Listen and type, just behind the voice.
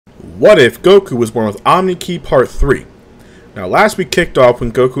What if Goku was born with Omni Key Part 3? Now, last we kicked off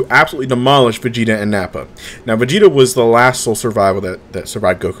when Goku absolutely demolished Vegeta and Nappa. Now, Vegeta was the last sole survivor that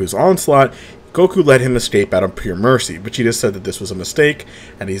survived Goku's onslaught. Goku let him escape out of pure mercy. Vegeta said that this was a mistake,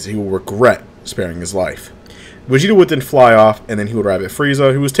 and he will regret sparing his life. Vegeta would then fly off, and then he would arrive at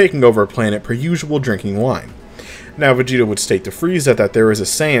Frieza, who was taking over a planet per usual drinking wine. Now, Vegeta would state to Frieza that there is a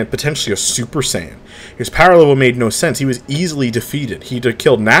Saiyan, potentially a Super Saiyan. His power level made no sense. He was easily defeated. He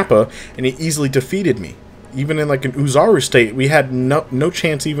killed Nappa, and he easily defeated me. Even in like an Uzaru state, we had no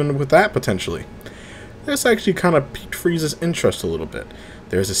chance even with that, potentially. This actually kind of piqued Frieza's interest a little bit.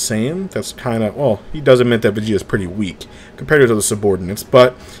 There's a Saiyan that's kind of, well, he does admit that Vegeta's pretty weak compared to the subordinates,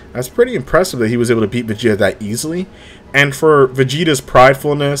 but that's pretty impressive that he was able to beat Vegeta that easily. And for Vegeta's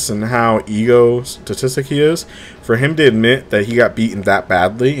pridefulness and how egotistic he is, for him to admit that he got beaten that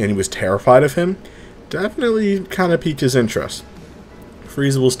badly and he was terrified of him, definitely kind of piqued his interest.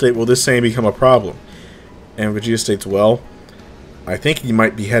 Frieza will state, will this Saiyan become a problem? And Vegeta states, well, I think he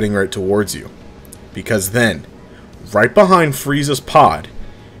might be heading right towards you. Because then, right behind Frieza's pod,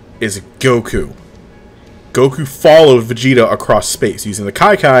 is Goku. Goku followed Vegeta across space. Using the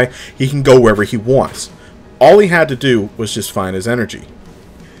Kai, he can go wherever he wants. All he had to do was just find his energy.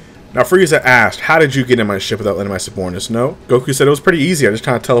 Now Frieza asked, how did you get in my ship without letting my subordinates know? Goku said it was pretty easy, I just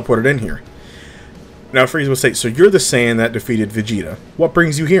kind of teleported in here. Now Frieza will state, so you're the Saiyan that defeated Vegeta. What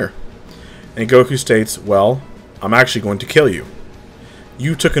brings you here? And Goku states, well, I'm actually going to kill you.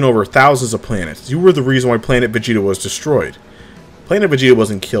 You took in over thousands of planets. You were the reason why Planet Vegeta was destroyed. Planet Vegeta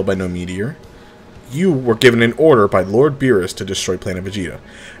wasn't killed by no meteor. You were given an order by Lord Beerus to destroy Planet Vegeta.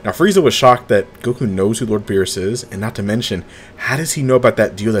 Now Frieza was shocked that Goku knows who Lord Beerus is, and not to mention, how does he know about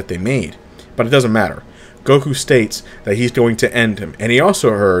that deal that they made? But it doesn't matter. Goku states that he's going to end him, and he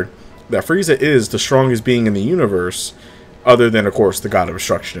also heard that Frieza is the strongest being in the universe, other than, of course, the God of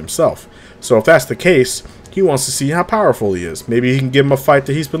Destruction himself. So if that's the case, he wants to see how powerful he is. Maybe he can give him a fight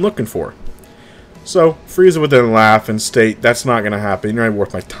that he's been looking for. So Frieza would then laugh and state, that's not going to happen, you're not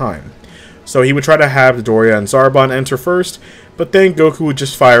worth my time. So he would try to have Dodoria and Zarbon enter first, but then Goku would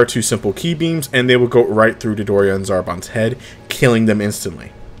just fire 2 simple ki beams, and they would go right through Dodoria and Zarbon's head, killing them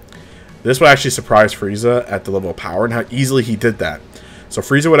instantly. This would actually surprise Frieza at the level of power and how easily he did that. So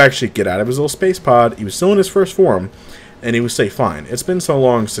Frieza would actually get out of his little space pod, he was still in his first form, and he would say, fine, it's been so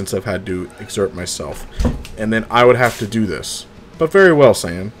long since I've had to exert myself, and then I would have to do this. But very well,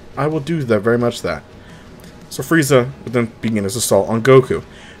 Saiyan, I will do that, very much that. So Frieza would then begin his assault on Goku.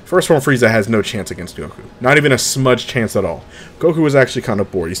 First form Frieza has no chance against Goku. Not even a smudge chance at all. Goku was actually kind of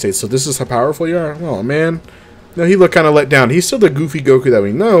bored. He states, so this is how powerful you are? Oh, man. No, he looked kind of let down. He's still the goofy Goku that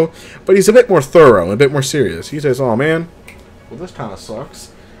we know, but he's a bit more thorough, a bit more serious. He says, oh, man, well, this kind of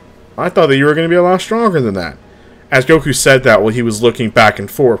sucks. I thought that you were going to be a lot stronger than that. As Goku said that, well, he was looking back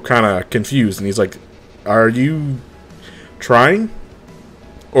and forth, kind of confused, and he's like, are you trying?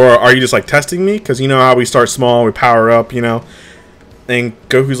 Or are you just, like, testing me? Because you know how we start small, we power up, you know? And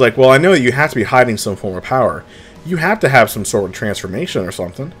Goku's like, well, I know that you have to be hiding some form of power. You have to have some sort of transformation or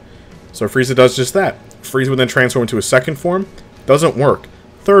something. So Frieza does just that. Frieza would then transform into a second form. Doesn't work.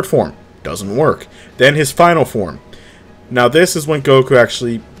 Third form. Doesn't work. Then his final form. Now this is when Goku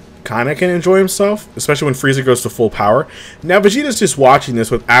actually kind of can enjoy himself, especially when Frieza goes to full power. Now Vegeta's just watching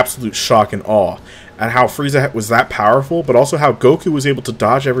this with absolute shock and awe at how Frieza was that powerful, but also how Goku was able to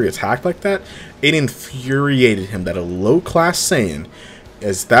dodge every attack like that. It infuriated him that a low-class Saiyan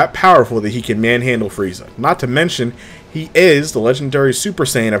is that powerful that he can manhandle Frieza. Not to mention, he is the legendary Super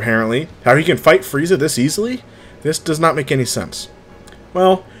Saiyan, apparently. How he can fight Frieza this easily? This does not make any sense.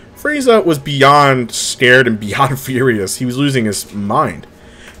 Well, Frieza was beyond scared and beyond furious. He was losing his mind.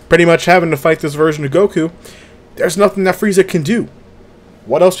 Pretty much having to fight this version of Goku, there's nothing that Frieza can do.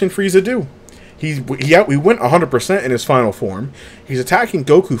 What else can Frieza do? We went 100% in his final form. He's attacking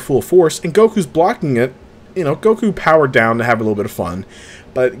Goku full force, and Goku's blocking it. You know, Goku powered down to have a little bit of fun,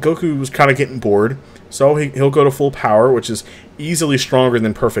 but Goku was kind of getting bored, so he'll go to full power, which is easily stronger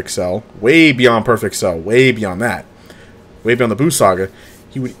than Perfect Cell. Way beyond Perfect Cell, way beyond that. Way beyond the Buu Saga.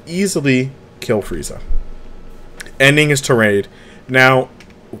 He would easily kill Frieza, ending his tirade. Now,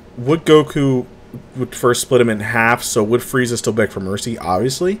 would Goku would first split him in half, so would Frieza still beg for mercy?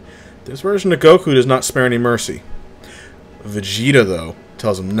 Obviously. This version of Goku does not spare any mercy. Vegeta, though,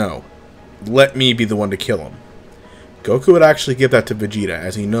 tells him no. Let me be the one to kill him. Goku would actually give that to Vegeta,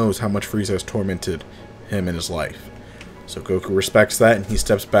 as he knows how much Frieza has tormented him in his life. So Goku respects that, and he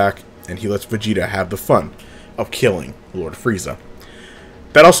steps back, and he lets Vegeta have the fun of killing Lord Frieza.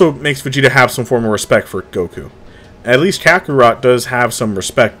 That also makes Vegeta have some form of respect for Goku. At least Kakarot does have some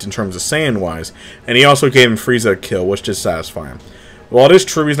respect in terms of Saiyan-wise, and he also gave him Frieza a kill, which did satisfy him. While it is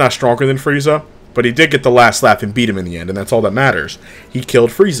true he's not stronger than Frieza, but he did get the last laugh and beat him in the end, and that's all that matters. He killed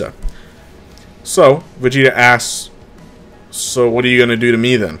Frieza. So, Vegeta asks, so what are you going to do to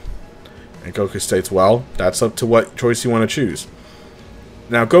me then? And Goku states, well, that's up to what choice you want to choose.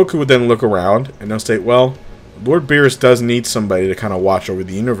 Now, Goku would then look around, and they'll state, well, Lord Beerus does need somebody to kind of watch over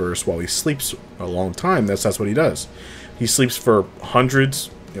the universe while he sleeps a long time. That's what he does. He sleeps for hundreds,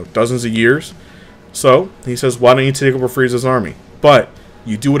 dozens of years. So, he says, why don't you take over Frieza's army? But,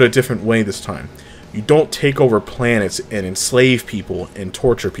 you do it a different way this time. You don't take over planets and enslave people and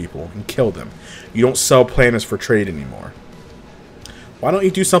torture people and kill them. You don't sell planets for trade anymore. Why don't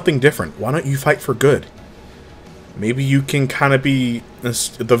you do something different? Why don't you fight for good? Maybe you can kind of be the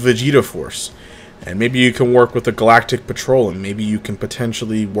Vegeta Force. And maybe you can work with the Galactic Patrol, and maybe you can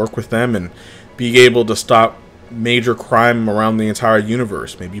potentially work with them and be able to stop major crime around the entire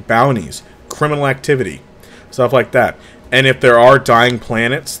universe. Maybe bounties, criminal activity, stuff like that. And if there are dying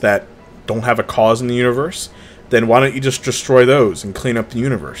planets that don't have a cause in the universe, then why don't you just destroy those and clean up the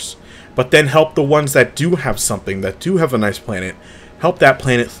universe? But then help the ones that do have something, that do have a nice planet, help that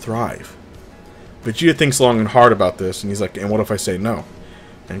planet thrive. Vegeta thinks long and hard about this, and he's like, and what if I say no?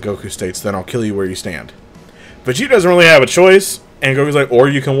 And Goku states, then I'll kill you where you stand. Vegeta doesn't really have a choice, and Goku's like, or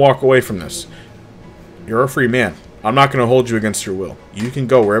you can walk away from this. You're a free man. I'm not going to hold you against your will. You can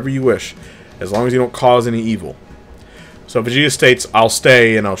go wherever you wish, as long as you don't cause any evil. So Vegeta states, I'll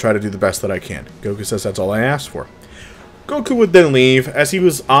stay, and I'll try to do the best that I can. Goku says, that's all I asked for. Goku would then leave, as he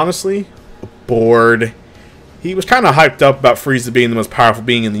was honestly bored. He was kind of hyped up about Frieza being the most powerful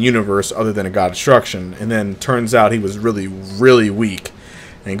being in the universe, other than a god of destruction, and then turns out he was really, really weak.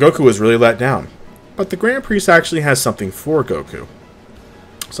 And Goku was really let down. But the Grand Priest actually has something for Goku.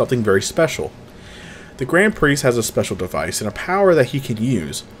 Something very special. The Grand Priest has a special device and a power that he can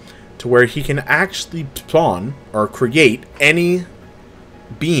use to where he can actually spawn or create any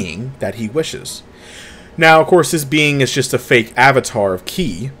being that he wishes. Now, of course, this being is just a fake avatar of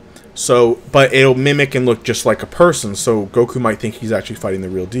Ki, but it'll mimic and look just like a person, so Goku might think he's actually fighting the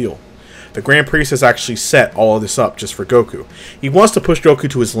real deal. The Grand Priest has actually set all of this up just for Goku. He wants to push Goku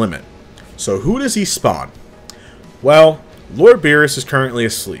to his limit. So who does he spawn? Well, Lord Beerus is currently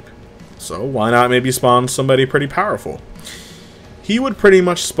asleep. So why not maybe spawn somebody pretty powerful? He would pretty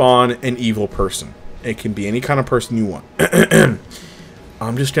much spawn an evil person. It can be any kind of person you want.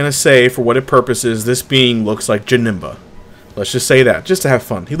 I'm just going to say, for what it purposes, this being looks like Janemba. Let's just say that, just to have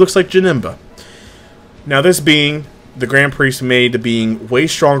fun. He looks like Janemba. Now this being, the Grand Priest made the being way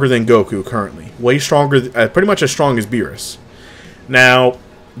stronger than Goku currently. Way stronger, pretty much as strong as Beerus. Now,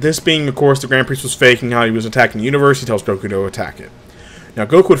 this being, of course, the Grand Priest was faking how he was attacking the universe. He tells Goku to attack it. Now,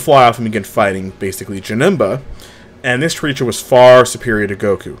 Goku would fly off and begin fighting, basically, Janemba. And this creature was far superior to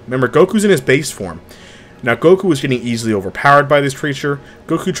Goku. Remember, Goku's in his base form. Now, Goku was getting easily overpowered by this creature.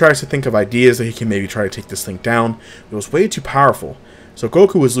 Goku tries to think of ideas that he can maybe try to take this thing down. It was way too powerful. So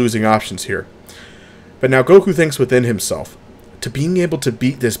Goku was losing options here. But now Goku thinks within himself, to being able to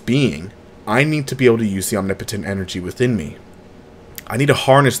beat this being, I need to be able to use the omnipotent energy within me. I need to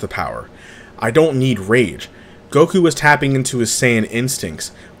harness the power. I don't need rage. Goku was tapping into his Saiyan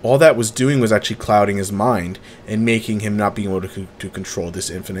instincts. All that was doing was actually clouding his mind and making him not being able to control this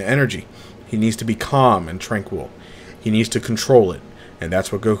infinite energy. He needs to be calm and tranquil. He needs to control it. And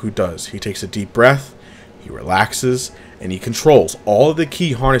that's what Goku does. He takes a deep breath, he relaxes, and he controls all of the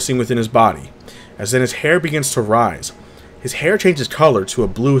ki harnessing within his body. As then his hair begins to rise. His hair changes color to a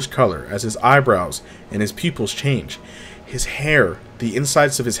bluish color as his eyebrows and his pupils change. His hair, the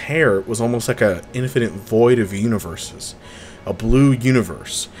insides of his hair, was almost like an infinite void of universes. A blue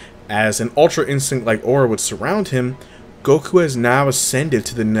universe. As an Ultra Instinct-like aura would surround him, Goku has now ascended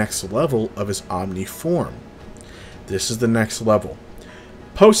to the next level of his Omni form. This is the next level.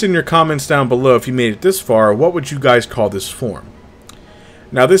 Post in your comments down below if you made it this far, what would you guys call this form?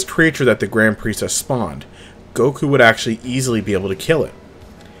 Now this creature that the Grand Priest has spawned, Goku would actually easily be able to kill it.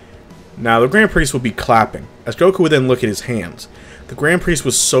 Now the Grand Priest would be clapping, as Goku would then look at his hands. The Grand Priest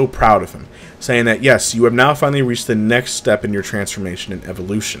was so proud of him, saying that yes, you have now finally reached the next step in your transformation and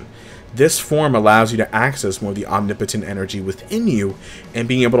evolution. This form allows you to access more of the omnipotent energy within you and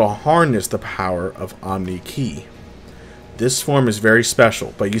being able to harness the power of Omni Ki. This form is very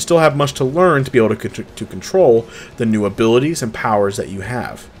special, but you still have much to learn to be able to control the new abilities and powers that you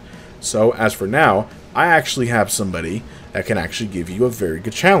have. So, as for now, I actually have somebody that can actually give you a very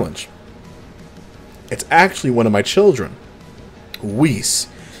good challenge. It's actually one of my children, Whis.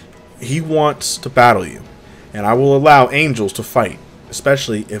 He wants to battle you, and I will allow angels to fight,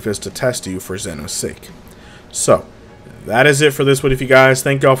 especially if it's to test you for Zeno's sake. So, that is it for this one, you guys.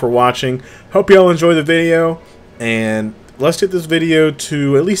 Thank y'all for watching. Hope y'all enjoyed the video, and let's get this video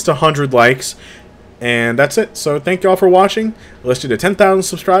to at least 100 likes. And that's it. So thank you all for watching. Let's do to 10,000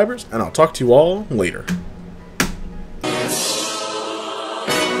 subscribers, and I'll talk to you all later.